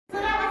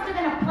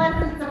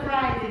pleasant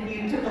surprise if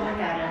you took a look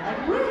at it.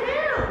 Like,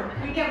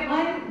 woohoo! We get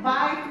one,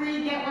 buy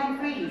three, get one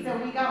free. So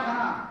we got one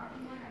off.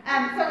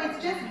 So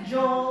it's just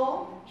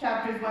Joel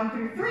chapters 1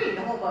 through 3,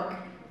 the whole book.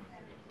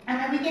 And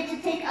then we get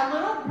to take a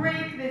little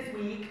break this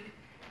week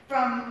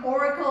from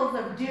oracles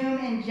of doom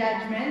and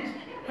judgment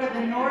for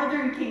the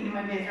northern kingdom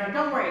of Israel.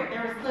 Don't worry,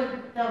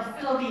 there'll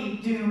still be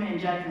doom and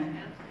judgment.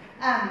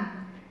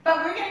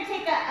 But we're going to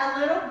take a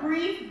little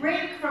brief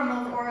break from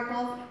those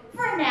oracles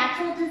for a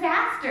natural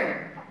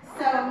disaster.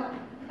 So,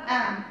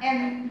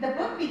 and the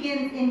book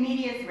begins in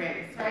medias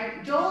res,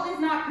 right? Joel is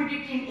not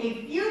predicting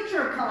a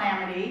future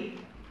calamity,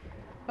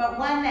 but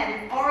one that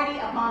is already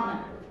upon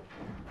them.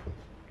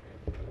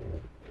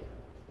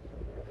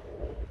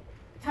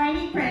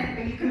 Tiny print,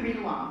 but you can read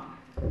along.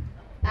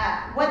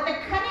 What the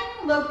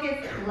cunning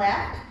locust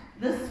left,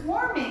 the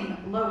swarming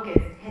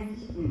locust has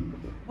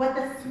eaten. What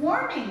the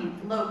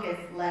swarming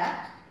locust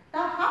left, the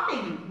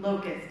hopping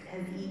locust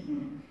has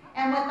eaten.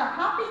 And what the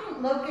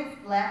hopping locust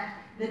left,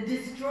 the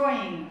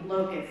destroying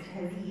locust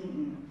has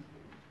eaten.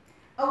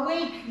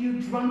 Awake,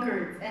 you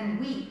drunkards, and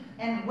weep,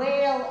 and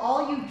wail,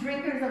 all you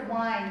drinkers of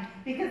wine,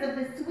 because of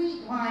the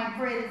sweet wine,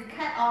 for it is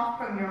cut off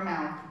from your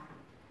mouth.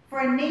 For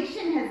a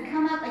nation has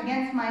come up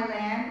against my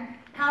land,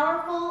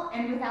 powerful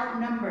and without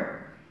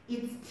number.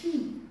 Its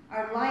teeth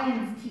are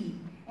lion's teeth,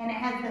 and it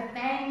has the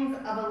fangs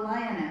of a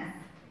lioness.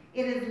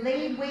 It has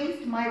laid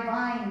waste my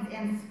vines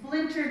and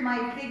splintered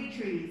my fig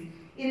trees.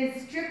 It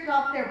has stripped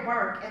off their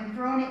bark and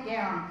thrown it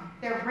down.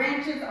 Their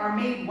branches are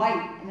made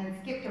white. And then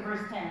skip to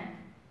verse 10.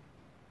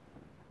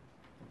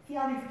 See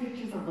all these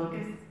pictures of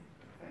locusts?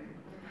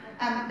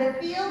 The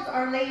fields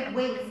are laid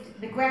waste.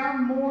 The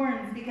ground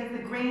mourns because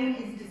the grain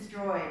is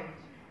destroyed.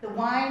 The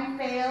wine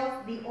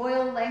fails, the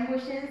oil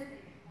languishes.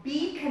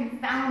 Be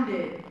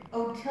confounded,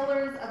 O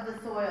tillers of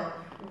the soil.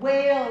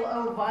 Wail,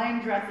 O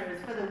vine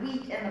dressers, for the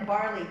wheat and the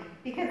barley,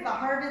 because the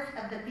harvest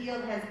of the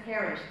field has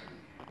perished.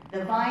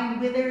 The vine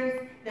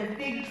withers, the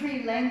fig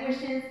tree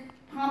languishes,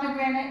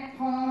 pomegranate,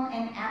 palm,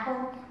 and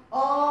apple.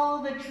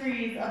 All the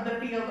trees of the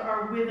field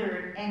are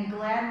withered, and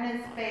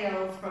gladness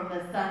fails from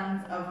the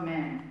sons of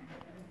men.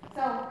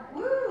 So,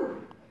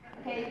 woo!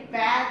 Okay,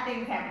 bad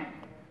things happening.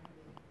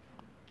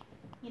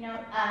 You know,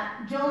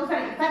 Joel's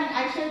funny.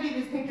 I showed you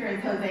this picture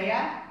as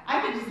Hosea.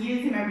 I could just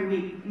use him every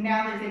week.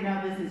 Now they say, no,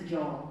 this is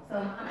Joel.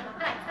 So,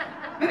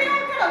 but they all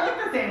kind of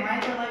look the same,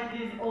 right? They're like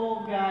these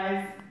old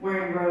guys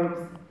wearing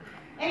robes.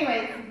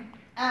 Anyways,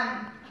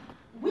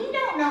 we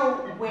don't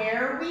know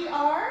where we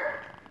are.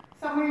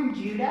 Somewhere in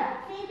Judah,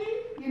 maybe?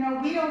 You know,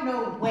 we don't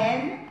know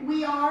when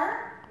we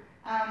are.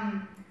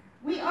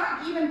 We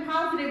aren't even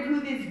positive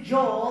who this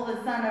Joel,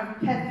 the son of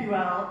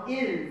Pethuel,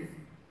 is.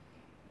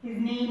 His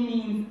name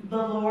means the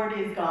Lord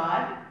is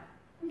God.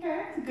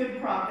 Okay, it's a good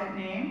prophet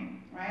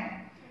name, right?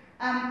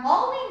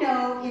 All we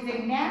know is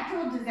a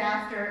natural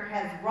disaster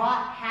has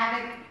wrought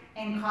havoc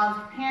and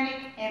caused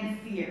panic and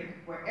fear.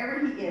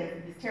 Wherever he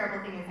is, this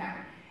terrible thing has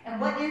happened.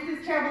 And what is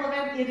this terrible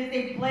event? It is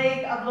a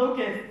plague of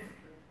locusts.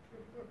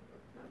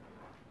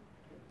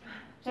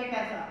 Check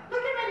that out.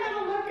 Look at my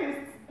little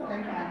locusts that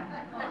I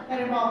have. That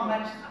involve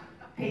much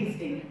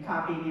pasting,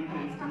 copying and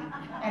pasting,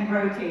 and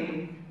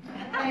rotating.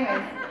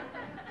 Anyways.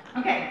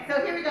 Okay,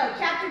 so here we go.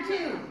 Chapter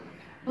 2.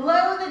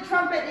 Blow the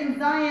trumpet in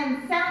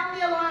Zion. Sound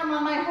the alarm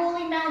on my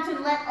holy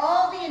mountain. Let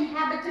all the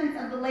inhabitants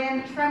of the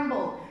land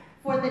tremble.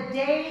 For the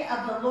day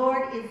of the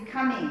Lord is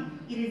coming.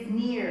 It is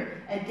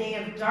near. A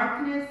day of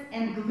darkness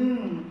and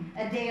gloom.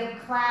 A day of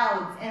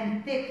clouds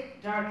and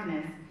thick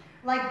darkness.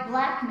 Like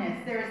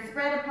blackness, there is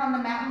spread upon the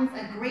mountains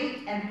a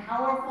great and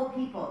powerful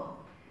people.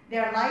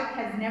 Their like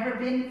has never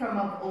been from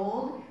of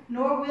old,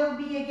 nor will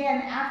be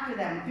again after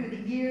them through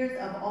the years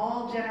of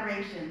all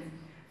generations.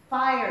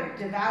 Fire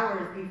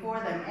devours before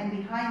them, and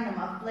behind them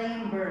a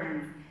flame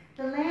burns.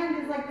 The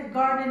land is like the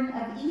Garden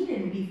of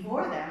Eden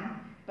before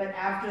them, but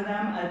after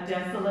them a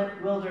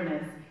desolate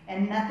wilderness,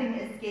 and nothing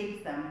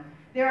escapes them.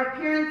 Their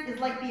appearance is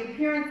like the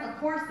appearance of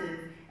horses,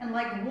 and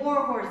like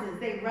war horses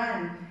they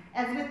run.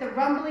 As with the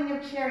rumbling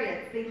of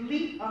chariots, they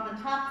leap on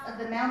the tops of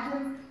the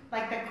mountains,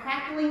 like the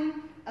crackling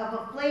of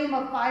a flame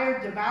of fire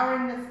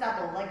devouring the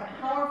stubble, like a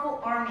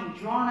powerful army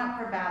drawn up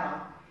for battle.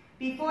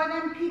 Before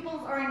them,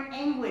 peoples are in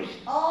anguish.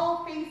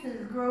 All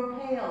faces grow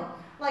pale.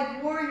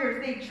 Like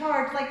warriors, they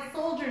charge. Like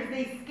soldiers,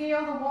 they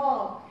scale the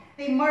wall.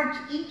 They march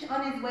each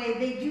on his way.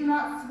 They do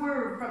not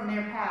swerve from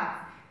their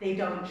path. They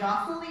don't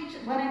jostle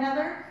one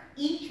another.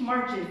 Each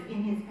marches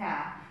in his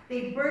path.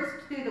 They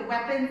burst through the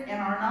weapons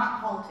and are not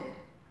halted.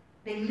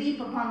 They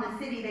leap upon the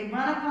city. They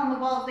run upon the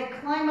walls. They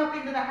climb up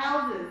into the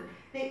houses.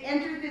 They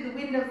enter through the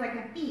windows like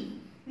a thief.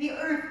 The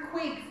earth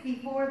quakes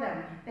before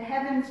them. The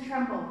heavens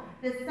tremble.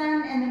 The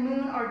sun and the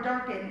moon are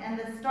darkened, and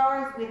the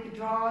stars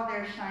withdraw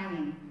their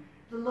shining.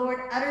 The Lord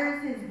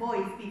utters his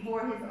voice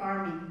before his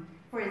army,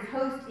 for his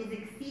host is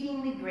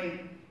exceedingly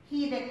great.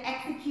 He that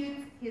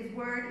executes his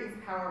word is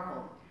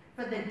powerful.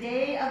 For the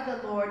day of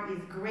the Lord is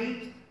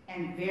great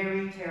and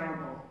very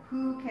terrible.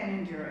 Who can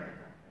endure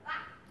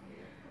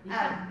it?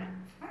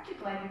 Aren't you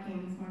glad you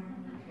came this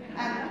morning?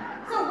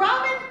 So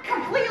Robin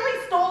completely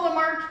stole a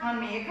march on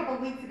me a couple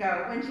weeks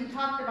ago when she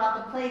talked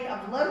about the plague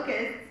of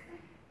locusts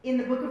in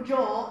the book of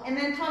Joel, and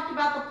then talked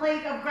about the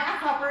plague of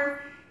grasshoppers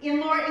in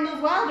Laura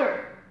Ingalls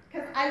Wilder.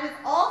 Because I was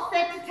all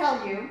set to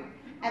tell you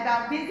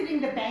about visiting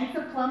the banks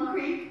of Plum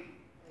Creek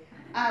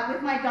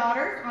with my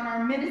daughters on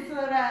our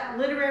Minnesota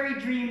Literary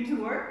Dream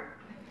Tour.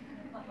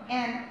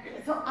 And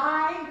so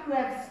I, who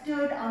have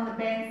stood on the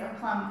banks of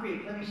Plum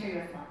Creek, let me show you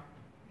a slide.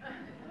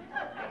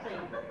 Actually,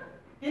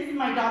 this is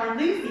my daughter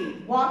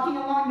Lucy walking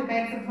along the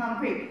banks of Plum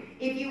Creek.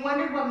 If you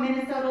wondered what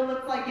Minnesota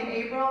looks like in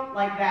April,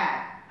 like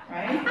that,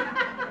 right?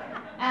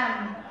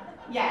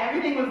 Yeah,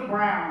 everything was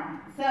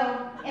brown.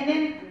 So, and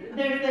then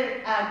there's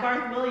the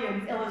Garth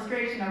Williams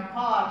illustration of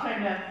Pa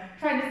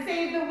trying to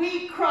save the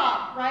wheat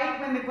crop, right,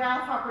 when the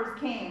grasshoppers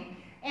came.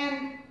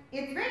 And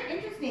it's very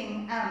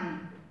interesting.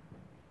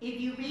 If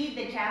you read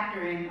the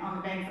chapter on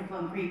the banks of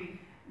Plum Creek,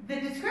 the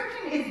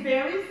description is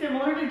very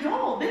similar to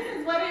Joel. This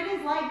is what it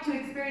is like to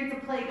experience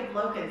a plague of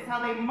locusts, how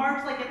they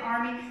march like an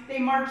army, they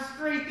march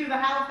straight through the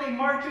house, they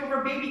march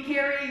over baby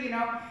Carrie, you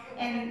know,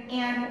 and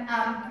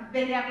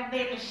they have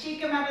to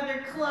shake them out of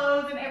their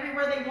clothes, and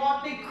everywhere they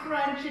walk they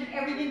crunch, and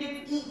everything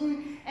gets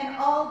eaten, and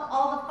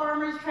all the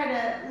farmers try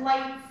to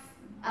light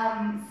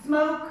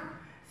smoke,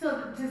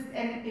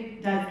 and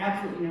it does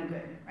absolutely no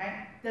good,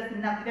 right?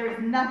 There is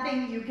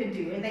nothing you can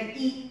do, and they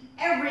eat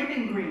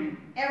everything green,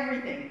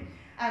 everything.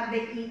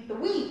 They eat the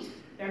wheat.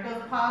 There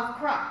goes Pa's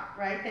crop,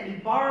 right, that he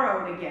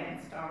borrowed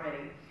against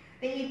already.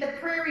 They eat the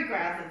prairie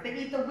grasses. They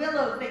eat the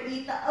willows. They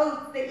eat the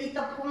oats. They eat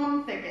the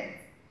plum thickets.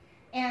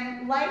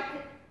 And like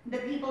the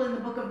people in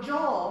the book of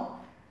Joel,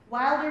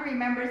 Wilder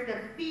remembers the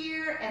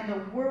fear and the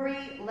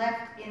worry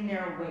left in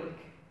their wake,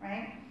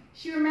 right?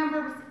 She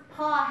remembers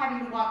Pa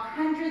having to walk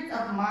hundreds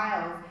of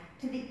miles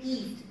to the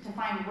east to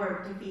find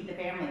work to feed the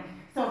family.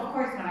 So, of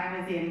course, when I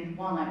was in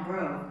Walnut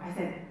Grove, I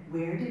said,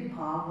 where did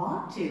Pa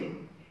walk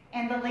to?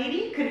 And the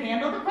lady could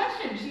handle the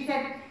question. She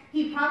said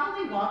he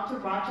probably walked to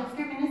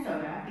Rochester,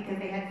 Minnesota, because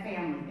they had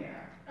family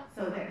there,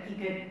 so that he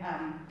could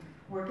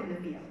work in the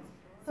fields.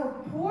 So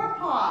poor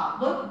Pa,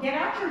 look, get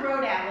out your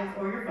road atlas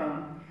or your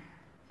phone,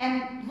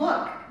 and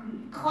look,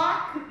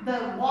 clock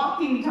the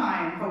walking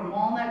time from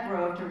Walnut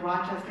Grove to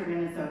Rochester,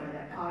 Minnesota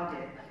that Pa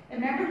did.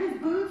 And remember, his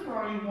boots were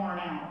already worn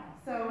out,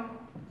 so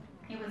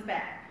it was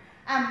bad.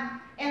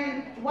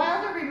 And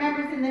Wilder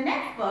remembers in the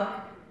next book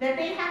that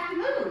they have to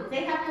move.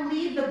 They have to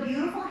leave the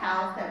beautiful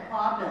house that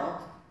Pa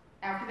built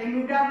after they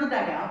moved out of the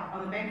dugout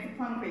on the banks of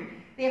Plum Creek.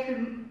 They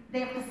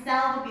have to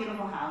sell the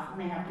beautiful house,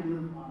 and they have to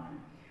move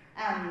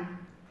on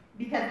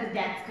because the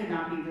debts could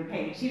not be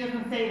repaid. She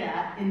doesn't say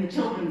that in the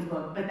children's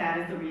book, but that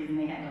is the reason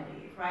they had to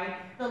leave, right?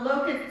 The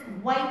locusts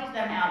wiped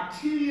them out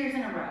 2 years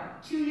in a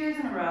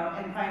row,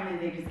 and finally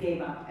they just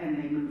gave up and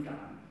they moved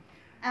on.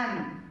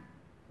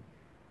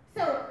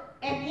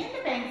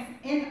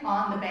 And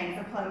on the banks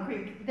of Plum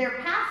Creek, their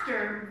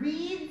pastor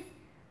reads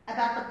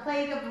about the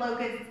plague of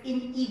locusts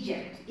in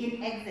Egypt,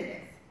 in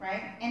Exodus,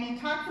 right? And he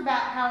talks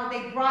about how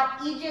they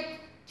brought Egypt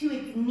to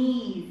its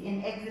knees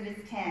in Exodus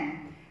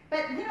 10.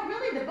 But, you know,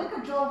 really the book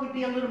of Joel would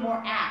be a little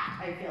more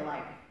apt, I feel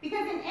like.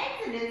 Because in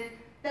Exodus,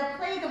 the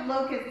plague of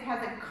locusts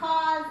has a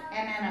cause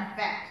and an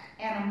effect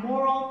and a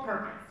moral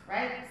purpose,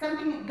 right?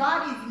 Something,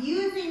 God is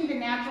using the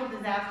natural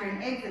disaster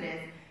in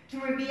Exodus to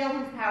reveal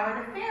his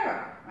power to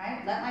Pharaoh,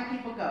 right? Let my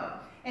people go.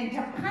 And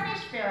to punish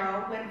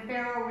Pharaoh when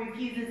Pharaoh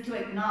refuses to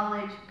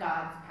acknowledge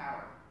God's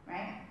power,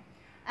 right?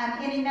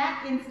 And in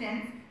that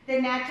instance, the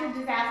natural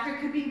disaster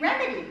could be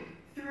remedied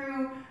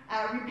through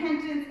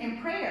repentance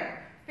and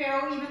prayer.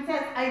 Pharaoh even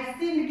says, I've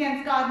sinned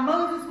against God.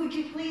 Moses, would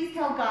you please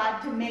tell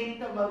God to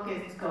make the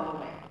locusts go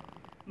away?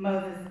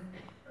 Moses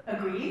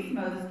agrees.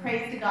 Moses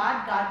prays to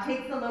God. God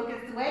takes the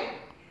locusts away.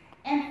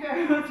 And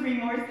Pharaoh's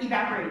remorse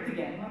evaporates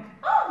again. Like,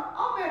 oh,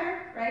 all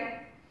better, right?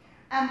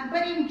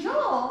 But in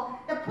Joel,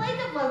 the plague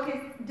of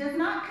locusts does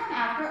not come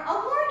after a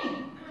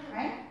warning,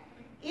 right?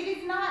 It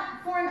is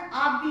not for an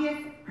obvious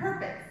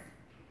purpose.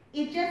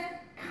 It just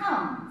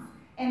comes,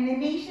 and the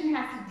nation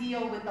has to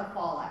deal with the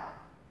fallout.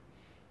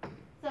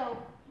 So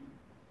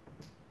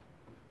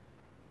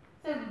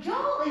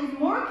Joel is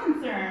more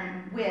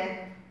concerned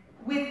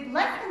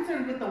less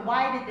concerned with the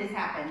why did this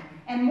happen,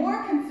 and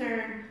more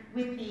concerned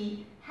with the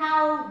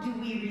how do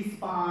we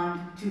respond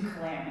to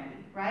calamity,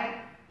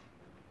 right?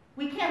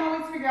 We can't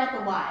always figure out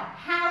the why.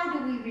 How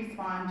do we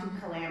respond to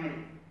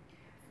calamity?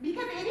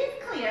 Because it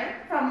is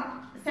clear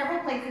from several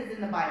places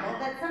in the Bible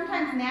that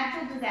sometimes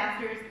natural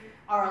disasters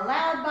are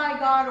allowed by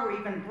God or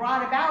even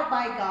brought about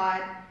by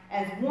God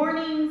as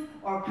warnings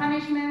or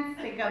punishments.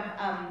 Think of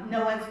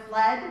Noah's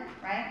flood,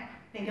 right?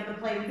 Think of the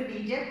plagues of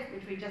Egypt,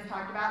 which we just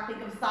talked about.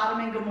 Think of Sodom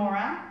and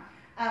Gomorrah.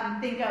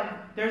 Think of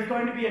there's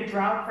going to be a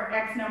drought for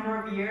X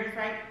number of years,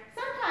 right?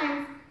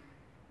 Sometimes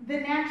the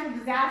natural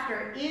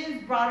disaster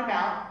is brought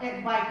about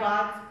by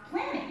God's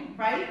planning,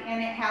 right?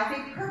 And it has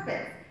a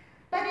purpose.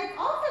 But it's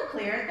also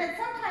clear that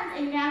sometimes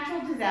a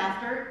natural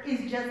disaster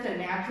is just a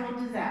natural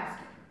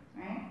disaster,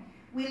 right?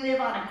 We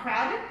live on a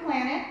crowded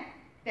planet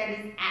that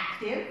is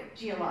active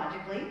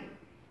geologically,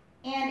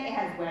 and it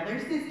has weather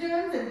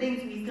systems and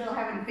things we still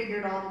haven't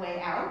figured all the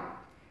way out,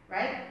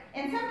 right?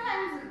 And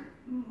sometimes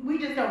we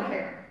just don't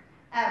care.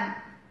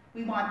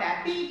 We want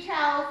that beach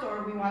house,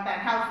 or we want that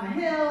house in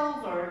the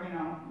hills, or, you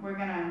know, we're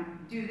gonna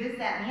do this,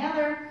 that, and the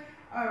other,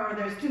 or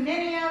there's too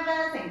many of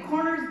us, and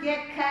corners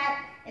get cut,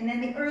 and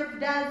then the earth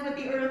does what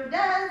the earth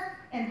does,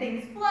 and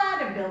things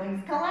flood, and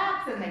buildings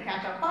collapse, and they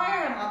catch on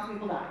fire, and lots of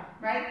people die,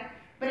 right?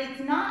 But it's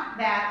not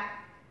that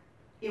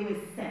it was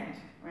sent,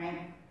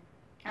 right?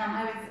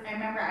 I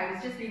remember I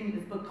was just reading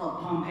this book called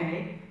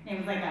Pompeii, and it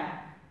was like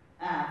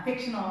a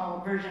fictional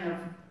version of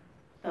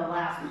the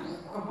last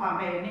of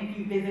Pompeii, and if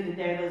you visited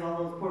there, there's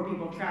all those poor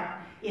people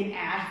trapped in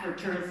ash for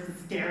tourists to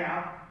stare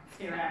at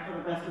for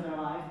the rest of their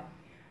lives,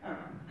 or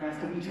the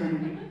rest of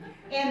eternity.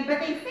 But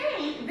they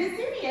say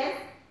Vesuvius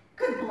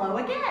could blow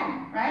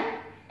again, right?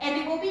 And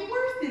it will be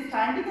worse this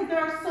time because there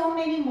are so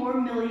many more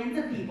millions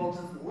of people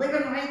just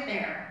living right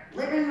there,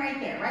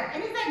 right?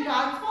 And is that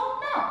God's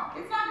fault? No,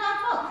 it's not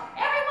God's fault.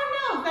 Everyone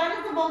knows that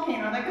is a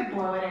volcano that could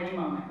blow at any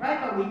moment, right?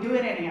 But we do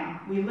it anyhow.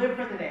 We live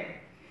for the day.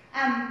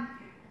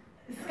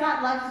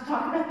 Scott loves to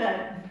talk about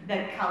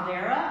the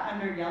caldera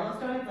under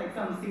Yellowstone. It's like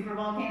some super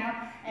volcano.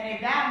 And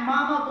if that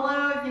mama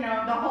blows, you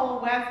know, the whole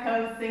west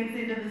coast sinks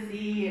into the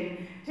sea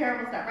and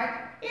terrible stuff,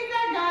 right? Is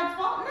that God's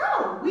fault?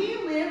 No. We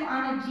live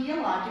on a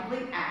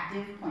geologically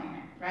active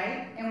planet,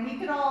 right? And we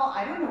could all,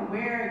 I don't know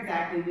where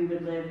exactly we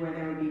would live where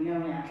there would be no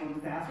natural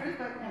disasters,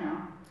 but, you know.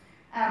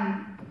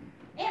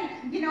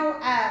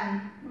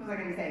 What was I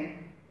going to say?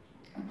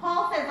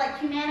 Paul says, like,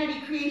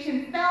 humanity,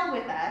 creation fell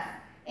with us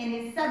and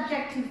is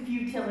subject to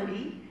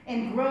futility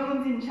and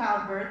groans in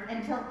childbirth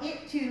until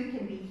it too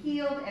can be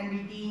healed and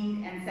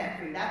redeemed and set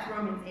free. That's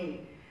Romans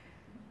 8.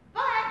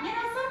 But, you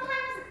know,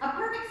 sometimes a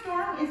perfect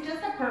storm is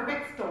just a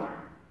perfect storm,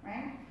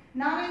 right?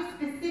 Not a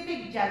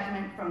specific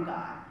judgment from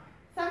God.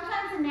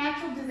 Sometimes a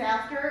natural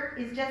disaster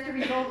is just a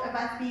result of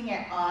us being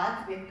at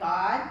odds with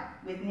God,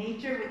 with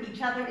nature, with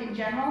each other in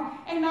general,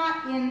 and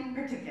not in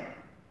particular.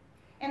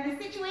 And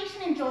the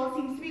situation in Joel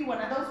seems to be one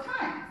of those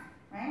times,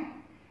 right?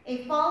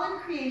 A fallen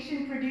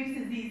creation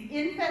produces these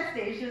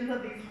infestations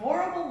of these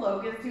horrible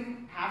locusts who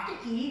have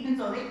to eat, and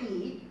so they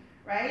eat,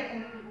 right?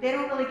 And they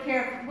don't really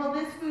care, well,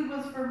 this food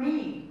was for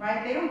me,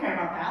 right? They don't care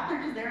about that,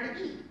 they're just there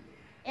to eat.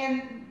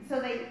 And so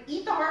they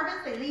eat the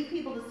harvest, they leave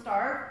people to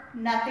starve,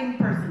 nothing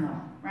personal,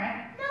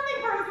 right?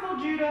 Nothing personal,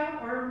 Judah,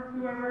 or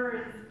whoever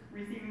is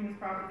receiving this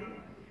prophecy.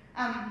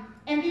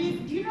 And these,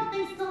 do you know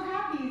they still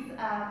have these,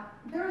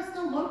 there are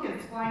still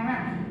locusts flying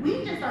around.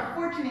 We just are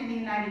fortunate in the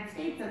United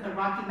States that the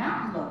Rocky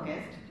Mountain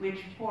locust, which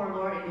poor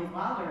Laura Ingalls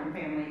Wilder and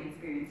family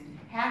experienced,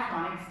 has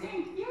gone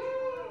extinct. Yay!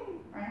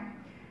 Right?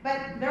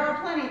 But there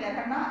are plenty that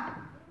have not.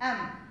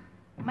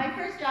 My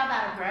first job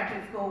out of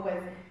graduate school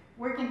was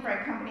working for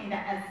a company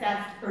that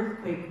assessed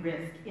earthquake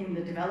risk in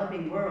the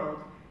developing world.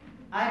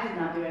 I did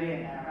not do any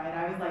of that, right?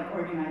 I was like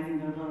organizing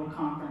their little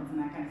conference and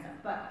that kind of stuff.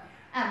 But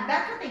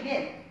that's what they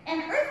did.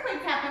 And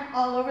earthquakes happen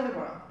all over the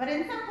world, but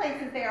in some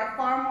places they are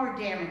far more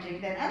damaging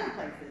than other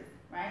places,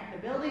 right?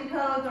 The building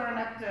codes aren't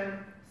up to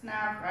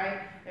snuff,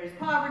 right? There's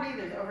poverty,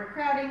 there's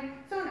overcrowding.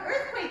 So an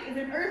earthquake is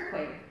an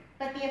earthquake,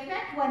 but the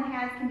effect one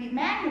has can be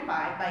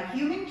magnified by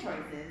human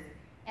choices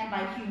and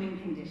by human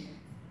conditions,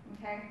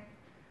 okay?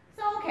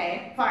 So,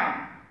 okay,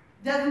 fine.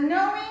 Does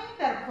knowing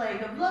that a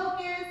plague of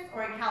locusts,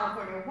 or a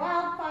California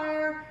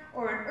wildfire,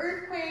 or an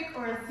earthquake,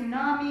 or a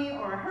tsunami,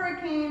 or a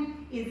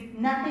hurricane is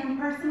nothing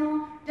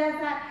personal, does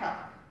that help?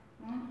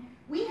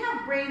 We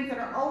have brains that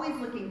are always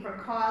looking for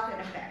cause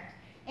and effect.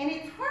 And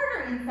it's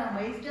harder in some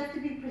ways just to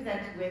be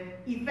presented with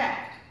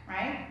effect,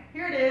 right?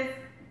 Here it is.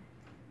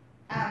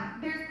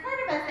 There's part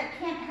of us that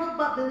can't help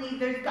but believe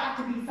there's got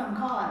to be some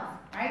cause,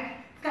 right?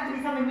 It's got to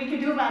be something we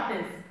can do about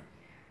this.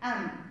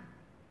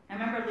 I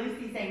remember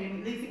Lucy saying to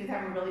me, Lucy was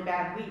having a really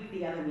bad week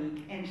the other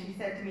week, and she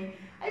said to me,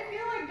 I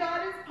feel like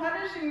God is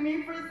punishing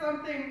me for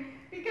something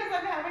because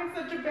I'm having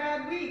such a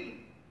bad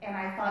week. And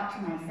I thought to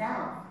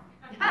myself,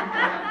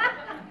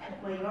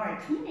 well, you are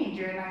a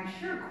teenager, and I'm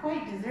sure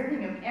quite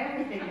deserving of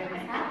everything that is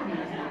happening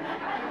to you.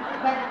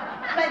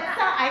 But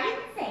so, I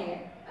didn't say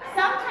it.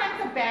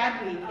 Sometimes a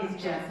bad week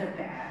is just a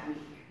bad week,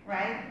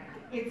 right?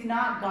 It's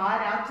not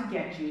God out to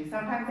get you.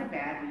 Sometimes a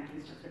bad week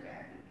is just a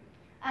bad week.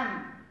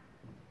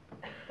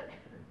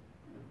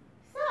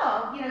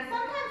 So, you know,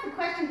 sometimes the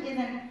question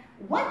isn't,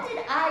 what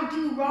did I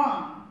do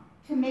wrong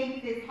to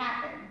make this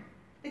happen?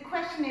 The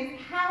question is,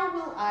 how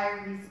will I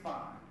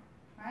respond,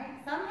 right?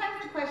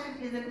 Sometimes the question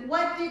isn't,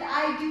 what did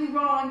I do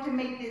wrong to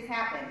make this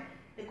happen?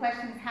 The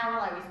question is, how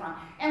will I respond?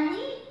 And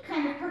we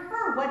kind of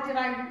prefer, what did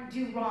I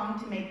do wrong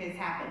to make this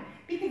happen?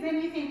 Because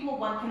then you think, well,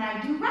 what can I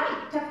do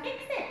right to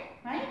fix it,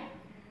 right?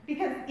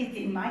 Because it's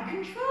in my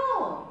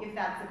control, if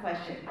that's the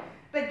question.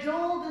 But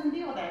Joel doesn't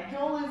deal with that.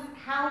 Joel is,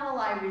 how will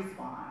I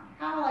respond?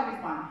 How will I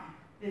respond?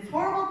 This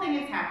horrible thing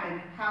has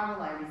happened. How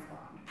will I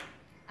respond?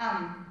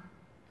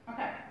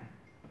 Okay.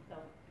 So,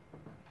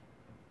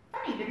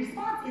 funny, the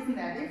response isn't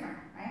that different,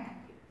 right?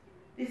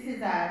 This is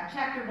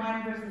chapter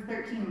 1, verses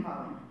 13 and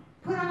following.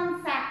 Put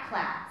on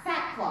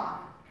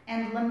sackcloth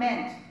and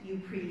lament, you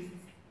priests,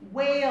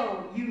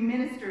 Wail, you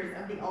ministers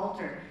of the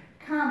altar.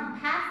 Come,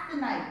 pass the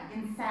night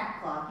in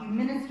sackcloth, you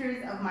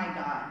ministers of my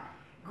God.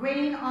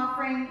 Grain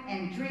offering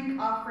and drink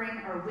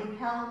offering are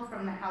withheld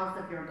from the house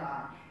of your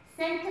God.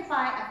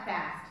 Sanctify a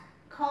fast.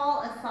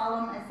 Call a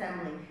solemn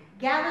assembly.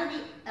 Gather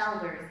the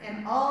elders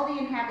and all the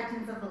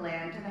inhabitants of the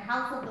land to the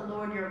house of the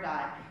Lord your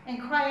God,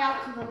 and cry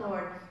out to the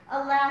Lord,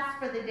 alas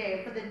for the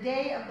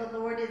day of the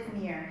Lord is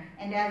near,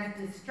 and as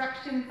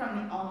destruction from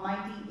the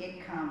Almighty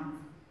it comes.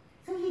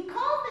 So he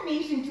called the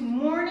nation to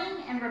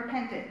mourning and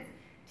repentance,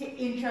 to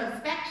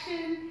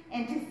introspection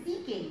and to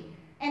seeking.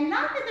 And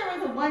not that there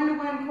was a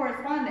one-to-one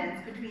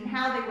correspondence between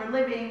how they were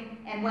living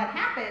and what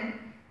happened,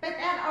 but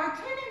that our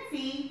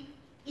tendency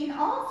in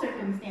all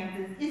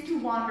circumstances is to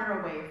wander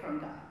away from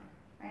God.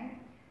 Right?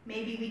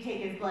 Maybe we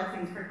take his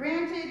blessings for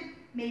granted.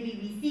 Maybe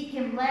we seek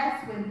him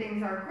less when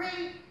things are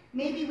great.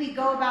 Maybe we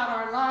go about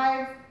our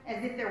lives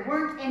as if there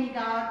weren't any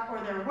God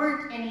or there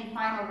weren't any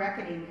final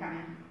reckoning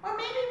coming. Or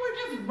maybe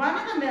we're just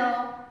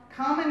run-of-the-mill,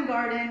 common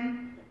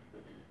garden,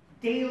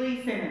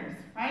 daily sinners,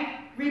 right?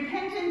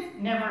 Repentance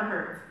never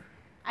hurts.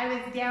 I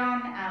was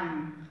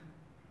down,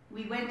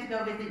 we went to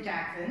go visit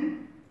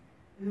Jackson,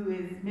 who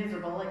is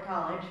miserable at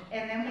college,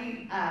 and then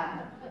we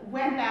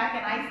went back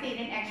and I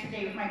stayed an extra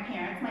day with my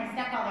parents. My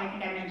stepfather, I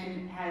think I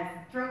mentioned, has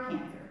throat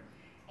cancer.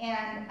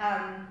 And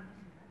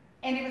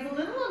it was a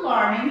little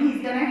alarming.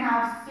 He's going to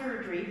have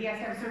surgery. He has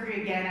to have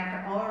surgery again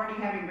after already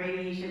having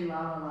radiation,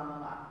 blah, blah, blah, blah,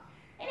 blah.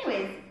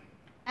 Anyways,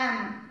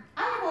 I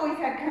have always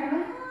had kind of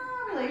a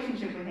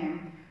relationship with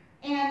him.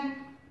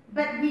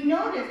 But we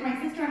noticed, my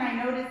sister and I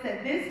noticed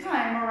that this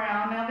time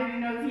around, now that he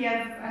knows he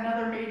has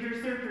another major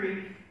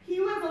surgery, he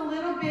was a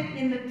little bit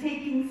in the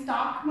taking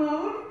stock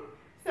mode,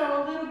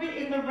 so a little bit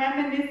in the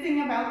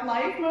reminiscing about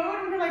life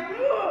mode, and we're like,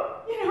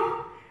 oh,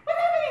 what's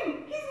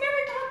happening? He's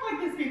never talked like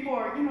this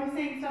before,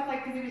 saying stuff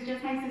like, because it was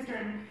just my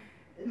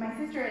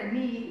sister and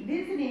me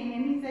visiting,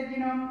 and he said,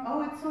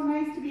 oh, it's so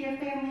nice to be a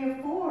family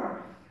of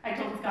 4. I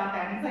told Scott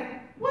that, and he's like,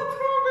 what's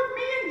wrong with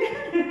me and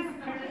Dennis?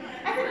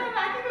 I said, no,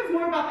 I think it was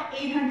more about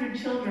the 800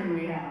 children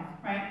we have,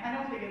 right? I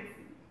don't think it's,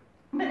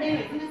 but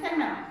anyways, he just said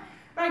no.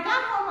 But I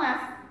got home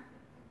last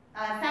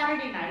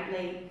Saturday night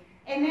late,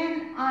 and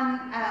then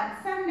on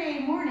Sunday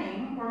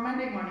morning, or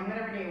Monday morning,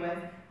 whatever day it was,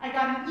 I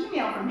got an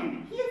email from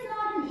him. He is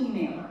not an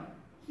emailer.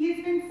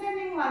 He's been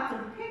sending lots of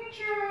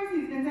pictures,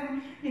 he's been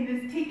sending in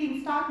this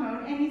taking stock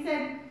mode, and he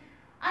said,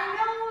 I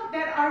know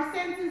that our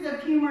senses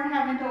of humor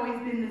haven't always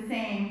been the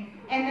same,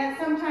 and that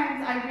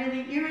sometimes I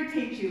really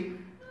irritate you.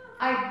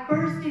 I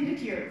burst into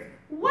tears.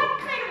 What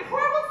kind of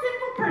horrible,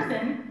 sinful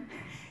person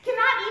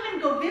cannot even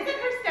go visit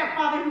her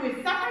stepfather who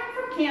is suffering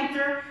from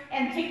cancer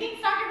and taking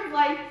stock of his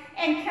life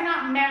and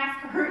cannot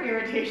mask her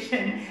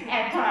irritation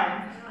at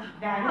times?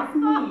 That is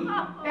me.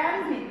 That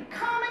is me.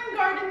 Common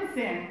garden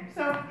sin.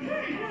 So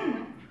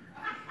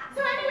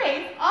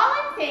anyways, all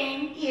I'm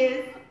saying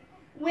is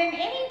when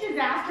any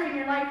disaster in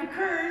your life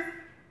occurs,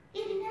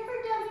 it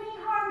never does any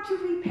harm to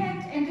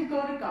repent and to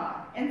go to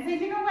God and say,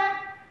 you know what?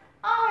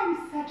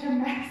 I'm such a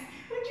mess.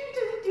 Would you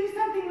just do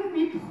something with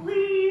me,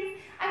 please?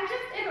 I'm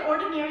just an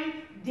ordinary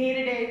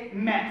day-to-day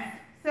mess.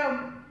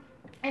 So,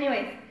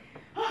 anyways,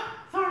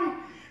 sorry,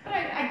 but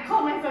I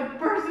call myself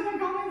bursting. I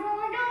call myself, oh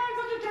my God, I'm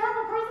such a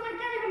terrible person. I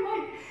can't even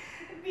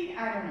be, I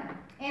don't know.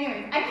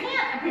 Anyways, I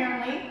can't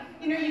apparently.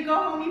 You go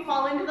home, you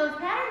fall into those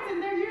patterns,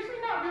 and they're usually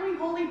not really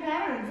holy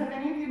patterns. Have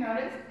any of you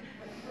noticed?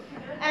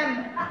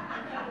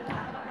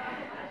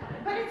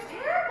 But it's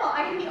terrible.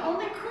 I'm the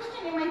only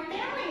Christian in my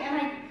family,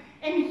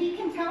 and he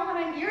can tell when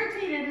I'm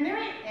irritated. And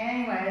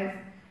anyways,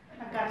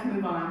 I've got to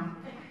move on.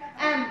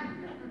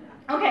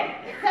 Okay,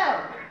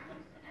 so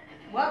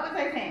what was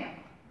I saying?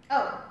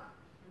 Oh,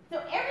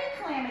 so every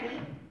calamity.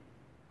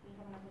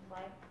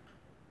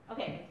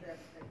 Okay.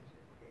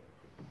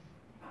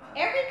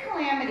 Every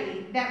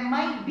calamity that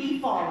might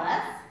befall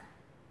us,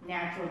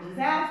 natural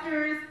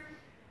disasters,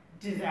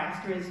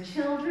 disastrous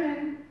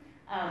children,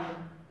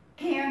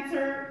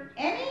 cancer,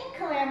 any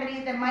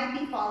calamity that might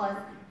befall us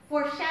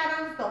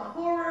foreshadows the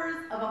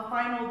horrors of a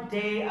final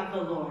day of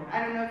the Lord.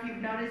 I don't know if you've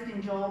noticed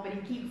in Joel, but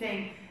he keeps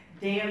saying,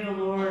 day of the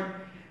Lord,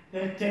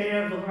 the day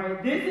of the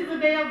Lord. This is the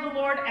day of the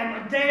Lord,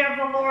 and the day of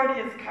the Lord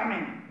is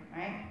coming,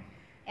 right?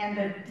 And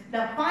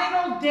the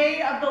final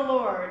day of the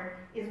Lord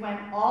is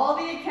when all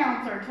the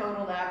accounts are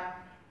totaled up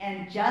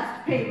and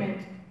just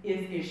payment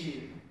is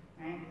issued,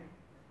 right?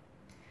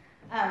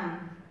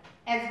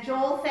 As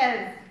Joel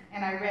says,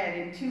 and I read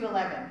in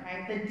 2:11,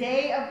 right? The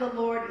day of the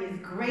Lord is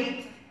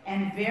great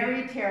and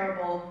very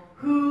terrible.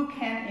 Who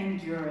can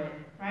endure it,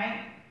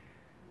 right?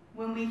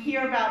 When we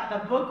hear about the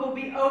book will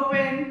be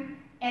open,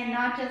 and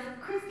not just,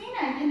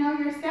 Christina,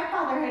 your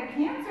stepfather had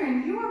cancer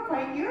and you were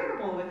quite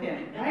irritable with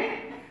him,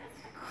 right?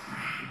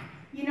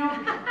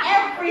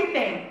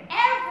 Everything.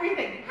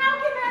 How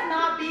can that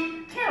not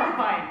be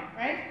terrifying,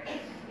 right?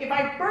 If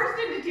I burst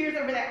into tears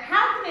over that,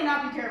 how can it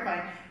not be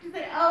terrifying? Just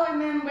say, oh,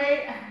 and then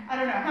wait, I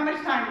don't know, how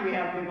much time do we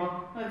have,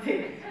 people? Let's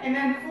see. And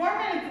then 4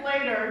 minutes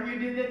later, you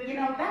do that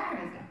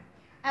kind of stuff.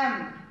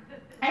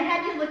 I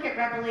had you look at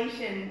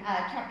Revelation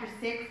chapter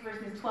 6,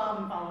 verses 12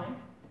 and following.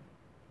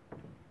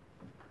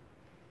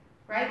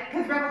 right?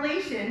 Because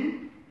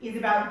Revelation is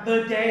about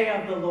the day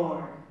of the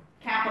Lord,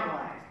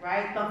 capitalized,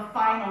 right? The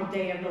final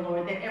day of the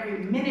Lord that every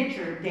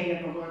miniature day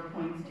of the Lord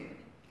points to.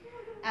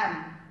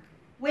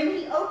 When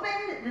he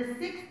opened the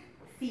sixth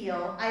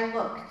seal, I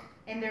looked,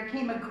 and there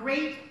came a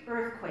great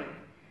earthquake.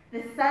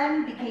 The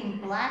sun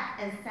became black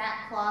as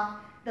sackcloth,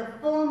 the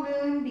full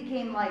moon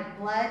became like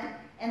blood,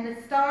 and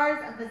the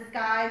stars of the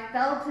sky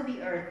fell to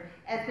the earth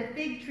as the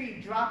fig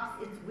tree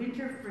drops its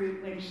winter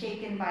fruit when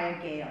shaken by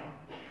a gale.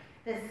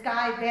 The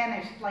sky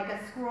vanished like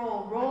a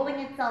scroll rolling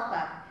itself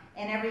up,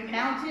 and every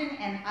mountain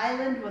and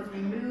island was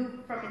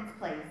removed from its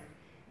place.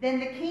 Then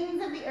the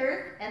kings of the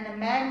earth and the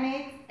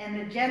magnates and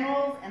the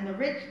generals and the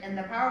rich and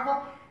the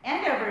powerful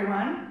and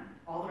everyone,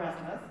 all the rest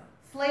of us,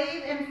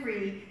 slave and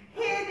free,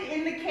 hid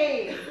in the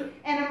caves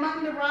and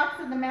among the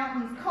rocks of the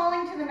mountains,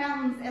 calling to the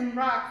mountains and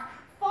rocks,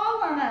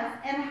 fall on us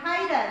and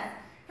hide us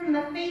from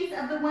the face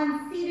of the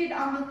one seated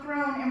on the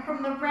throne and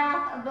from the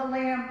wrath of the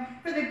Lamb,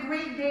 for the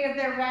great day of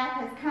their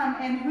wrath has come,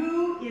 and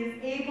who is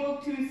able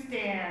to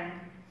stand?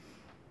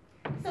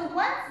 So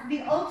once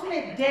the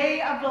ultimate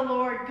day of the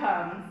Lord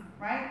comes,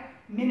 right?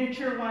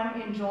 Miniature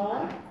one in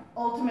Joel,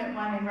 ultimate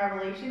one in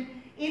Revelation,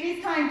 it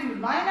is time to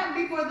line up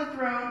before the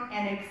throne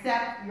and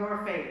accept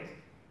your fate.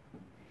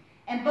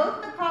 And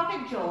both the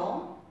prophet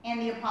Joel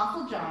and the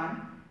apostle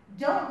John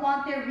don't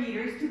want their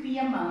readers to be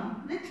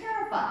among the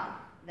terrified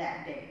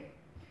that day.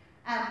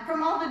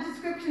 From all the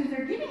descriptions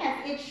they're giving us,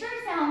 it sure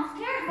sounds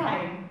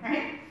terrifying,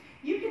 right?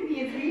 You can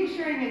be as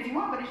reassuring as you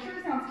want, but it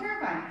sure sounds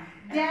terrifying.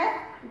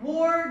 Death,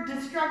 war,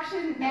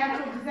 destruction,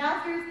 natural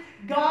disasters,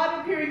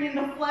 God appearing in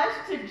the flesh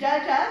to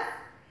judge us.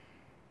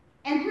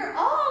 And we're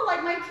all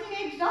like my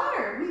teenage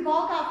daughter. We've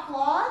all got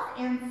flaws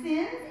and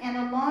sins and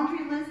a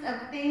laundry list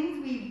of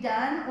things we've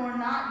done or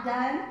not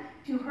done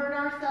to hurt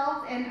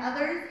ourselves and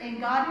others and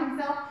God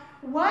himself.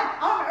 What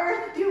on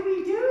earth do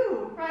we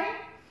do, right?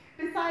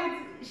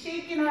 Besides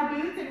shake in our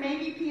boots and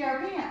maybe pee our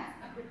pants.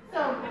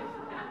 So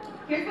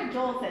here's what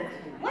Joel says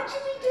to do. What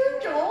should we do,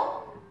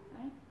 Joel?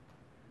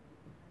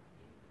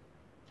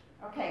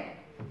 Okay.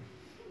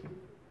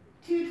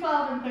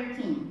 2:12 and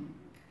 13.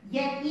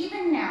 Yet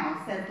even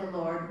now, says the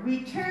Lord,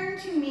 return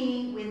to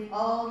me with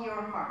all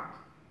your heart,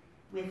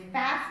 with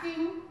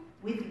fasting,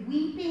 with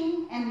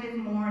weeping, and with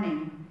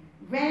mourning.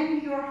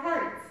 Rend your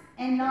hearts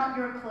and not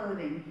your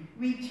clothing.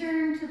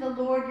 Return to the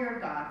Lord your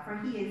God, for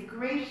he is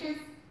gracious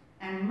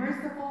and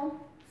merciful,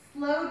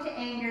 slow to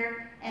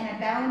anger, and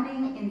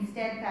abounding in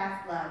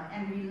steadfast love,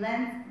 and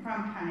relents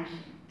from punishing.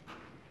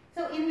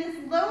 So in this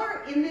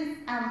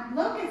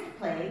locust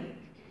plague,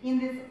 in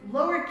this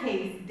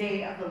lowercase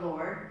day of the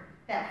Lord,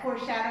 that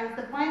foreshadows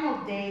the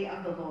final day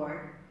of the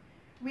Lord,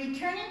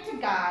 returning to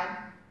God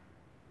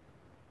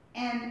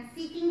and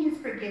seeking his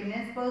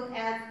forgiveness, both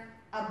as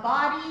a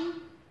body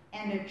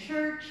and a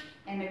church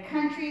and a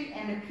country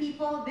and a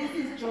people, this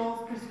is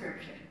Joel's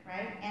prescription,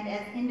 right? And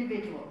as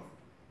individuals.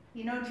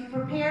 You know, to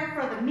prepare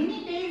for the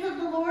many days of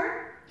the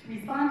Lord, to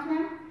respond to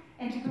him,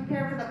 and to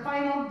prepare for the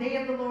final day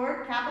of the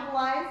Lord,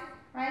 capitalized,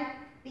 right?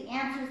 The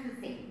answer is the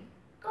same.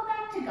 Go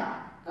back to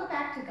God. Go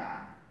back to God.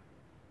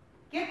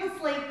 Get the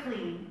slate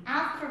clean.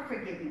 Ask for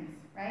forgiveness,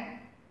 right?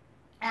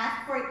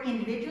 Ask for it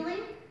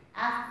individually.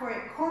 Ask for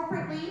it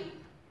corporately.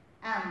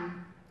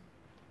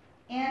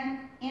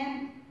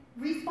 And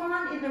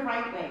respond in the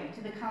right way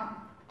to the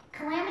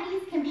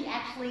calamities can be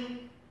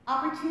actually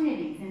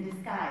opportunities in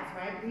disguise,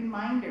 right?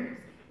 Reminders.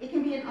 It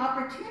can be an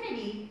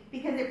opportunity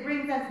because it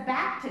brings us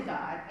back to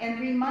God and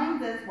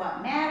reminds us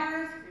what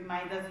matters,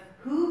 reminds us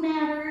who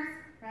matters,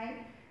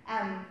 right?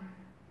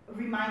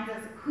 Reminds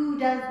us who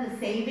does the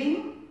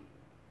saving,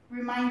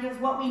 reminds us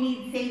what we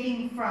need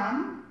saving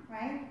from,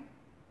 right?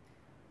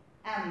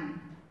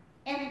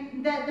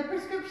 And the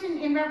prescription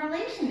in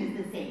Revelation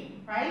is the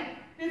same, right?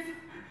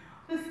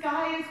 The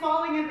sky is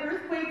falling and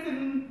earthquakes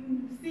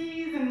and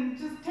seas and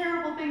just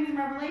terrible things in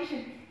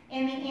Revelation.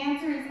 And the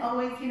answer is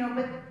always, you know,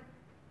 but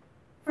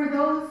for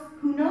those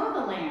who know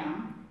the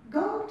Lamb,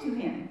 go to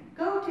him,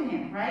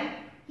 right?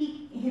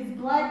 His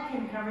blood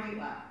can cover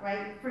you up,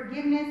 right?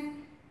 Forgiveness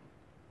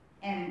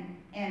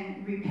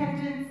and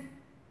repentance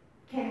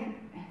can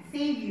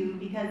save you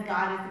because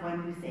God is the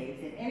one who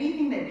saves it.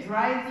 Anything that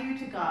drives you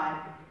to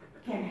God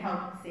can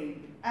help save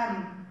you.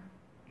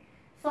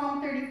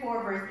 Psalm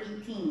 34, verse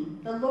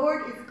 18. The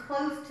Lord is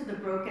close to the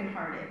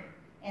brokenhearted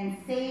and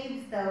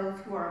saves those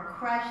who are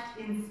crushed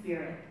in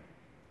spirit.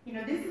 You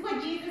know, this is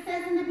what Jesus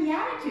says in the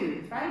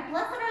Beatitudes, right?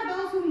 Blessed are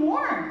those who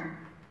mourn.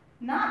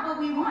 Not what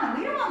we want.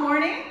 We don't want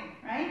mourning,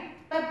 right?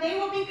 But they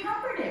will be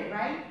comforted,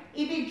 right?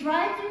 If it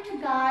drives you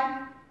to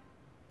God,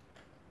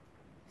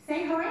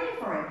 say hooray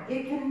for it.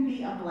 It can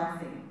be a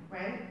blessing,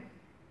 right?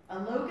 A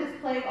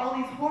locust plague, all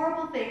these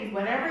horrible things,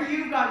 whatever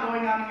you've got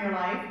going on in your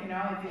life, you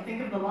know, if you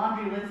think of the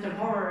laundry list of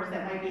horrors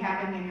that might be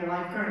happening in your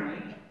life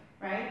currently,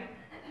 right?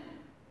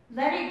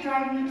 Let it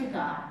drive you to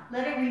God.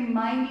 Let it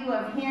remind you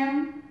of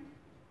him.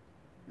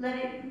 Let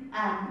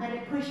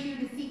it push you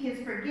to seek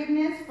his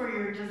forgiveness for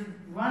your just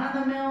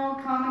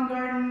run-of-the-mill, common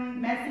garden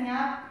messing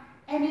up,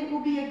 and it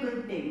will be a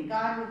good thing.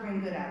 God will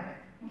bring good out of it.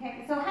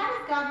 Okay, so how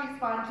does God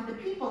respond to the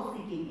people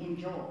seeking in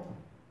Joel?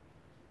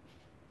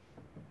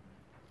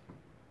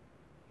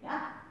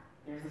 Yeah,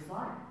 there's a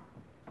slide.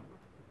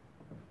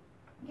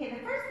 Okay,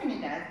 the first thing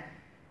it does,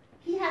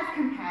 he has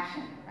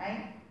compassion,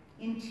 right?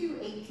 In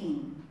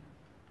 2:18.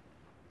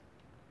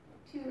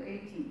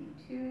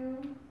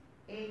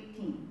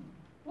 2:18.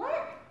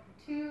 What?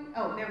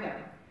 Oh, there we go.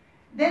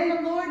 Then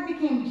the Lord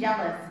became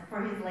jealous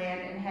for his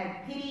land and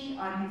had pity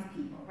on his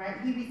people,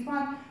 right? He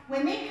responds,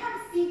 when they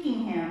come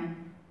seeking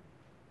him,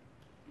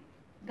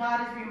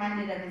 God is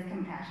reminded of his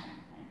compassion.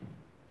 Right?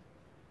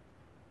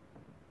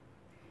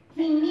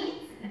 He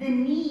meets the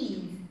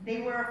needs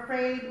they were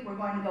afraid were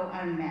going to go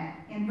unmet.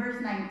 In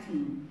verse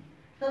 19,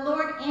 the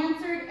Lord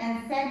answered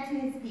and said to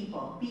his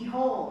people,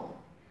 behold,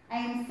 I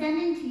am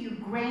sending to you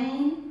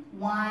grain,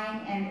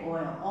 wine, and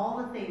oil, all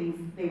the things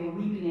they were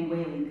weeping and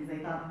wailing because they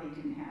thought they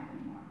didn't have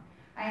anymore.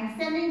 I am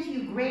sending to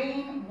you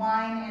grain,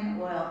 wine,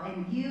 and oil,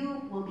 and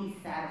you will be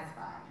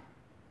satisfied.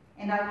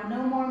 And I will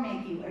no more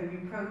make you a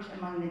reproach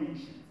among the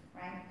nations,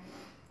 right?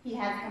 He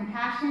has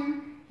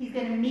compassion. He's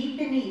going to meet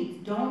the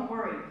needs. Don't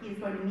worry. He's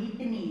going to meet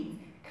the needs.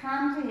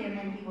 Come to him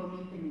and he will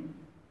meet the needs.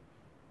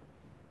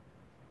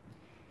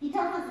 He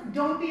tells us,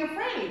 don't be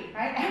afraid,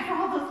 right? After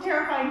all those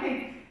terrifying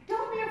things,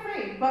 don't be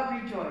afraid, but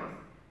rejoice.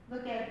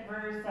 Look at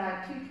verse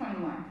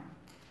 2:21.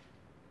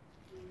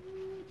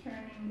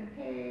 Turning the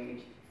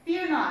page.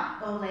 Fear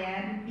not, O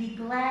land, be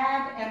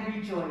glad and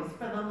rejoice,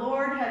 for the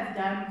Lord has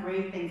done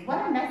great things.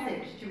 What a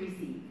message to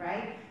receive,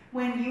 right?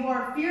 When you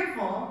are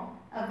fearful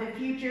of the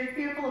future,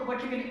 fearful of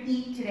what you're going to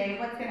eat today,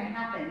 what's going to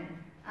happen,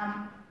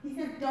 he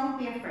says, don't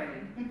be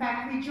afraid. In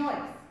fact,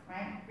 rejoice,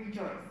 right?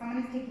 Rejoice.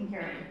 Someone is taking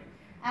care of you.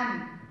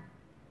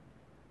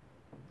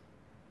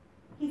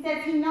 He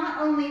says he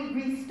not only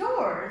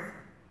restores,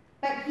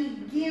 but he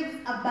gives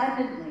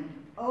abundantly,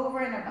 over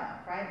and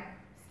above, right?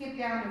 Skip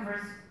down to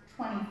verse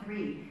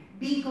 23.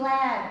 Be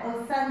glad,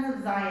 O sons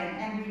of Zion,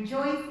 and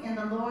rejoice in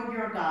the Lord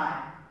your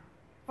God.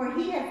 For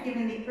he has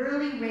given the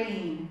early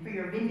rain for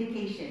your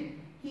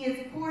vindication. He has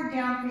poured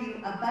down for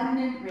you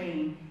abundant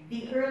rain,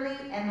 the early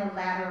and the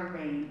latter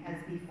rain as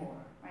before,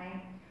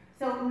 right?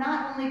 So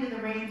not only do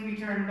the rains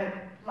return, but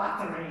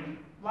lots of rain.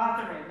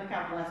 Lots of rain. Look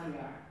how blessed we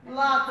are.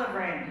 Lots of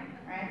rain,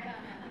 right?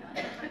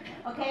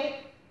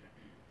 Okay?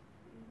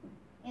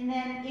 And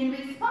then in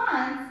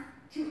response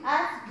to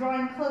us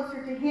drawing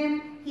closer to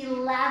him, he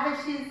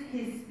lavishes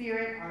his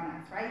spirit on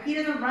us, right? He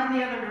doesn't run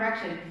the other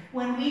direction.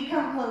 When we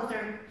come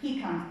closer, he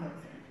comes closer.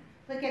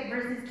 Look at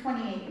verses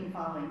 28 and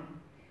following.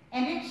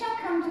 And it shall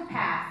come to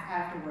pass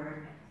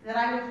afterward that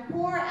I will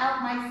pour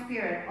out my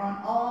spirit on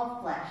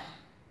all flesh.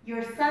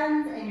 Your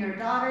sons and your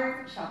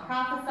daughters shall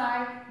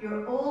prophesy,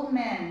 your old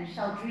men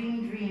shall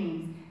dream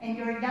dreams, and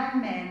your young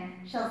men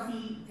shall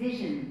see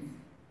visions.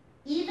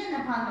 Even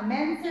upon the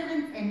men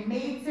servants and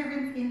maid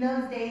servants in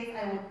those days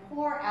I will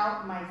pour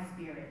out my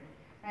spirit.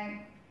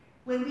 Right?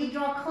 When we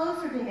draw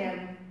closer to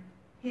him,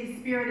 his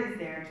spirit is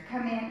there to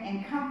come in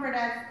and comfort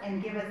us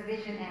and give us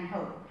vision and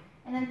hope.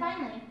 And then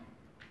finally,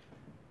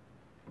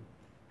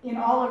 in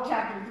all of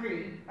chapter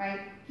 3,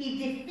 right, he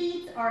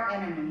defeats our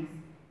enemies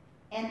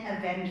and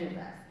avenges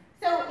us.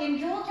 So in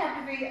Joel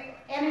chapter 3,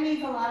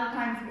 enemies a lot of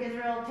times in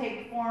Israel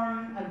take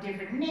form of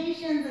different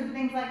nations and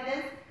things like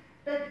this.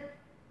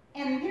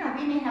 And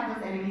we may have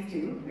those enemies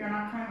too. We are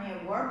not currently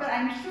at war, but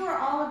I'm sure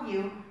all of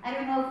you, I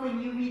don't know if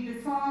when you read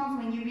the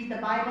Psalms, when you read the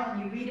Bible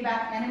and you read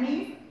about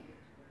enemies,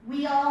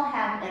 we all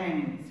have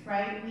enemies,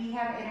 right? We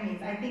have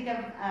enemies. I think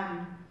of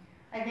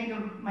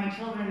my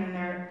children and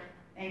their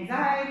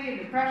anxiety and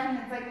depression.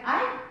 It's like,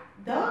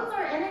 those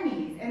are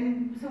enemies.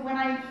 And so when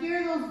I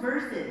hear those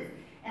verses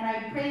and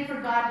I pray for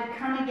God to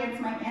come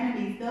against my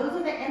enemies, those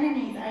are the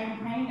enemies I am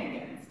praying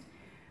against.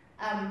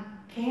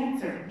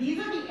 Cancer. These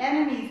are the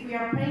enemies we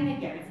are praying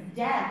against.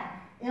 Death,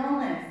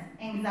 illness,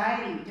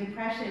 anxiety,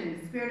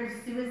 depression, spirit of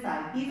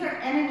suicide. These are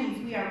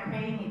enemies we are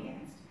praying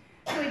against.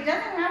 So it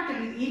doesn't have to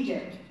be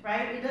Egypt,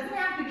 right? It doesn't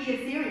have to be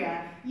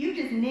Assyria. You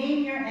just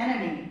name your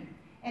enemy.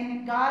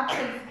 And God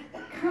says,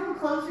 come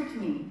closer to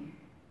me.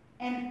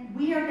 And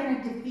we are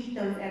going to defeat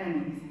those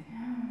enemies.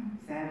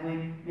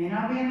 Sadly, may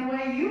not be in the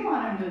way you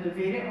want them to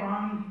defeat it or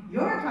on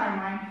your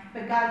timeline,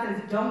 but God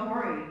says, don't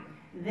worry.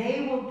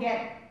 They will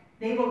get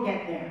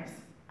theirs.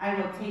 I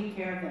will take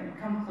care of them.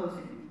 Come closer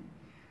to me.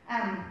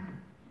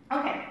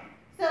 Okay,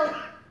 so, do I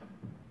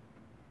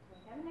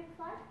have the next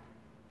slide?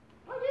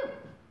 Oh, I do.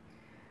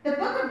 The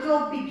book of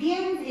Joel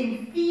begins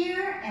in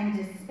fear and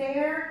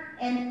despair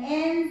and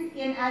ends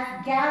in us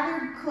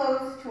gathered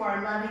close to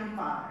our loving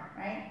Father,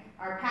 right?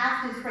 Our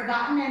past is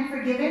forgotten and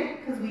forgiven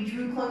because we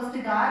drew close to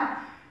God.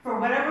 For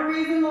whatever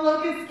reason the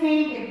locusts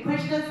came, it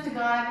pushed us to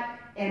God,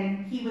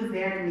 and he was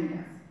there to meet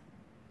us.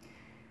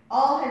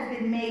 All has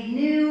been made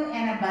new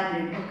and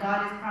abundant, but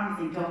God is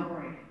promising, don't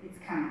worry, it's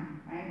coming,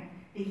 right?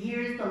 The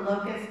years the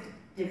locust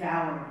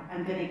devoured,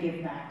 I'm going to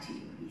give back to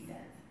you, he says,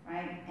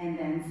 right? And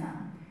then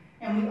some.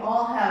 And we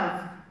all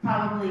have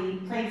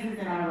probably places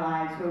in our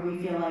lives where we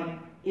feel like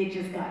it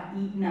just got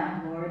eaten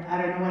up, Lord.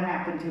 I don't know what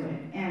happened to it.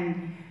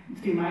 And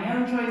through my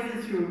own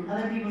choices, through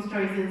other people's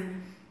choices,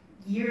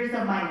 years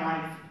of my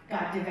life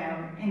got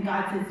devoured, and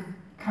God says,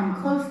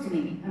 come close to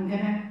me. I'm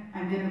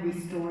gonna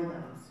restore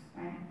those,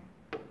 right?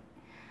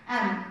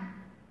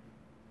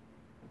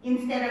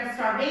 Instead of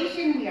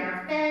starvation, we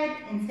are fed.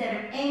 Instead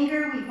of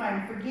anger, we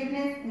find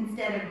forgiveness.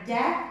 Instead of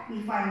death,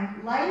 we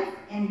find life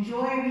and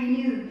joy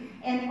renewed.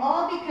 And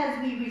all because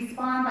we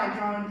respond by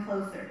drawing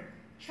closer,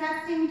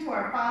 trusting to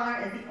our Father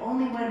as the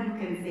only one who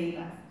can save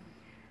us.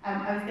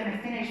 I was going to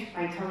finish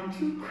by telling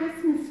 2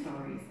 Christmas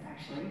stories,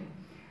 actually.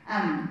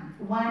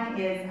 One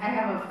is, I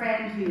have a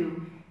friend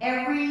who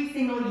every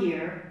single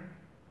year,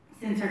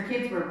 since her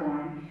kids were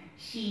born,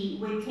 she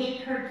would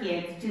take her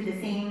kids to the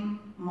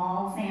same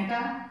mall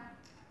Santa.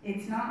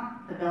 It's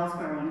not the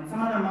Belpres one, it's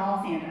some other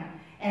mall Santa.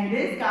 And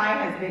this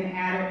guy has been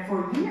at it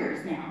for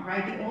years now,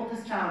 right? The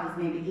oldest child is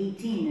maybe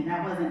 18,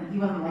 and he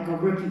wasn't like a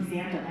rookie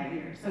Santa that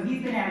year. So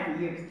he's been at it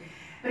for years.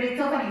 But it's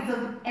so funny.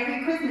 So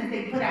every Christmas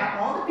they put out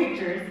all the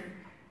pictures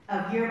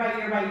of year by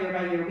year by year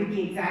by year with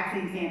the exact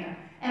same Santa.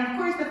 And of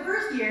course the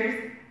first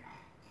years,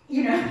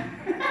 you know,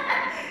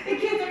 the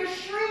kids are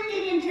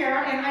shrieking in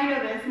terror, and I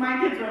know this, my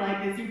kids were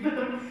like this. You put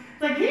them,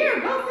 it's like, here,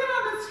 go sit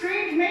on this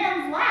strange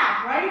man's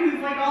lap, right?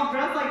 Who's like all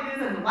dressed like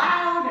this and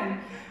loud,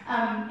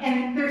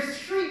 and they're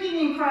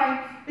shrieking and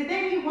crying. But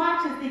then you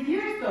watch as the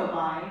years go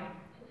by,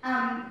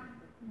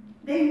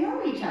 they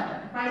know each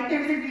other, right?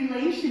 There's a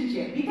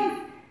relationship because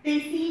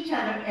they see each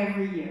other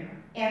every year.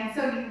 And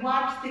so you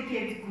watch the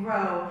kids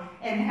grow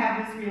and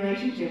have this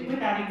relationship with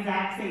that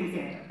exact same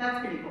Santa. That's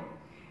pretty cool.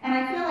 And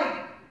I feel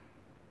like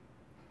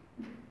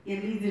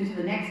it leads into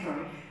the next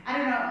story. I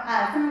don't know,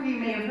 some of you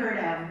may have heard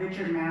of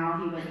Richard Mao.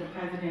 He was the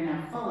president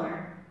of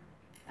Fuller.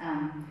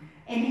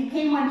 And he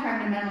came one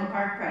time to Menlo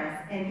Park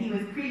Press, and he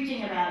was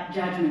preaching about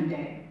Judgment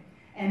Day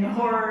and the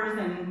horrors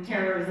and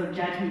terrors of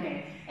Judgment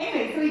Day.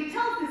 Anyway, so he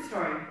tells this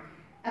story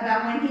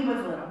about when he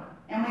was little.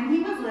 And when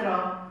he was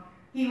little,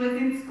 he was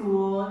in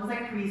school. It was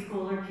like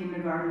preschool or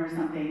kindergarten or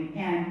something,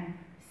 and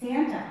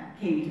Santa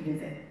came to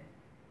visit.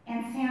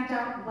 And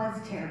Santa was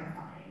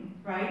terrifying,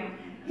 right?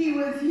 He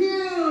was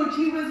huge,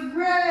 he was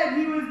red,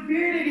 he was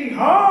bearded, he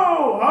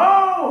ho,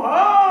 ho,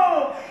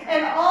 ho!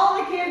 And all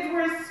the kids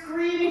were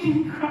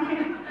screaming and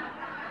crying.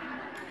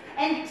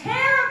 And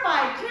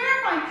terrified,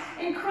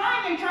 and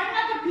crying and trying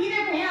not to pee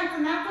their pants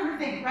and that sort of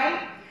thing,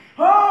 right?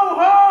 Ho,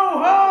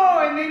 ho,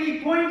 ho! And then he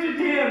pointed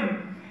to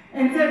him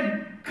and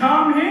said,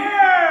 come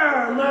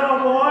here, little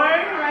boy,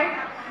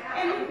 right?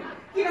 And,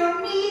 you know,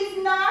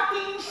 knees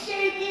knocking,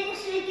 shaking,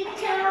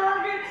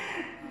 terror,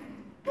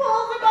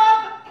 pulls him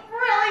up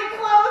really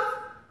close.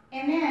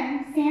 And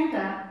then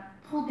Santa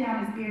pulled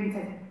down his beard and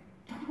said,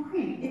 don't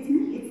worry, it's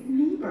me, it's the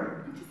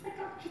neighbor. I'm just like,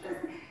 oh, she does.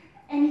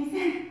 And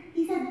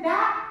he said,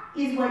 that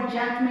is what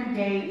Judgment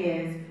Day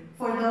is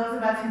for those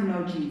of us who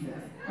know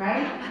Jesus,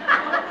 right?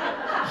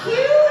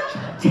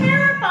 Huge,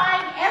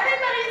 terrifying,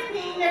 everybody's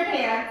peeing their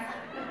pants.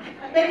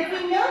 But if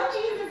we know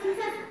Jesus,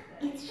 he says,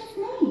 it's just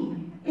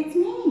me. It's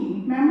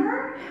me,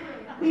 remember?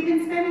 We've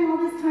been spending all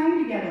this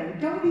time together.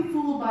 Don't be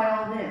fooled by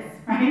all this,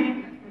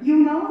 right? You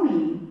know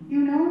me. You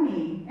know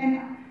me.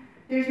 And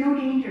there's no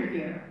danger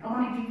here. I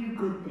want to give you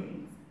good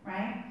things,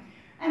 right?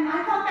 And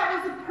I thought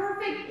that was a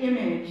perfect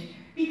image,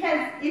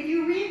 because if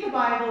you read the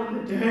Bible,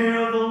 the day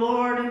of the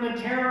Lord and the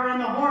terror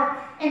and the horror,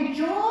 and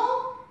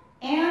Joel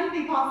and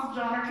the Apostle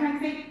John are trying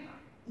to say,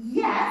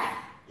 yes,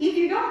 if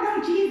you don't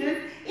know Jesus,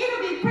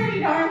 it'll be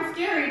pretty darn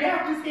scary to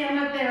have to stand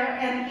up there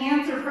and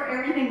answer for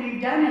everything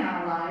we've done in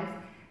our lives.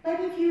 But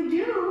if you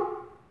do,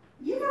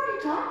 you've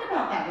already talked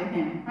about that with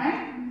him,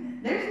 right?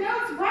 There's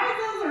no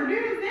surprises or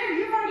news there.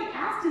 You've already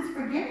asked his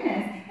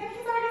forgiveness. And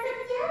he's already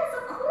said, yes,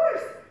 of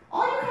course.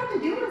 All you have to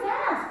do is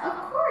ask.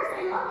 Of course,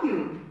 I love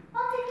you.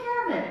 I'll take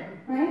care of it,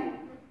 right?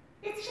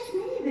 It's just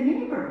me, the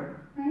neighbor,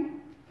 right?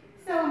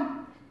 So,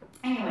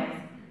 anyways,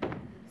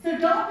 so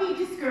don't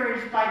be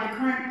discouraged by the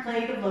current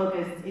plague of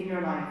locusts in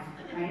your life,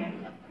 right?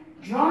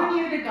 Draw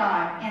near to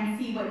God and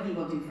see what he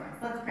will do for us.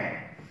 Let's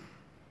pray.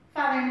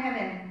 Father in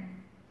heaven,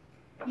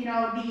 you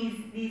know,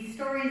 these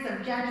stories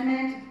of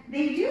judgment,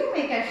 they do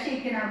make us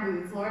shake in our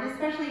boots, Lord,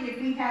 especially if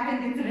we have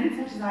an incident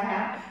such as I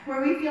have,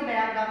 where we feel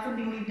bad about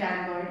something we've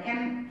done, Lord,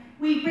 and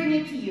we bring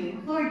it to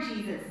you. Lord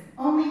Jesus,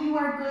 only you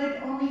are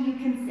good, only you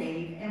can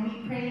save, and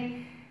we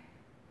pray,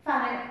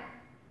 Father,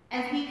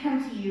 as we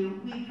come to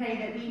you, we pray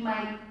that we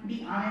might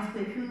be honest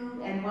with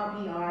who and what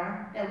we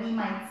are, that we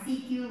might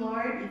seek you,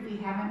 Lord, if we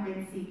haven't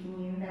been seeking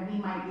you, that we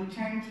might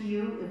return to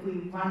you if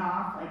we run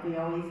off like we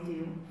always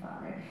do,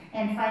 Father,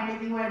 and find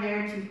that you are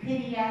there to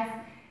pity us,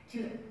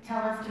 to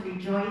tell us to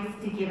rejoice,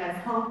 to give us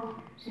hope,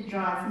 to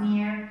draw us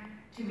near,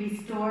 to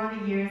restore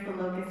the years the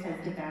locust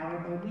has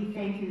devoured. Lord, we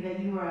thank you that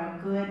you are a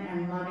good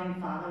and loving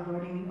Father,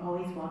 Lord, and you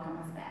always welcome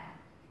us back.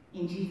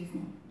 In Jesus'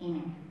 name,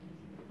 amen.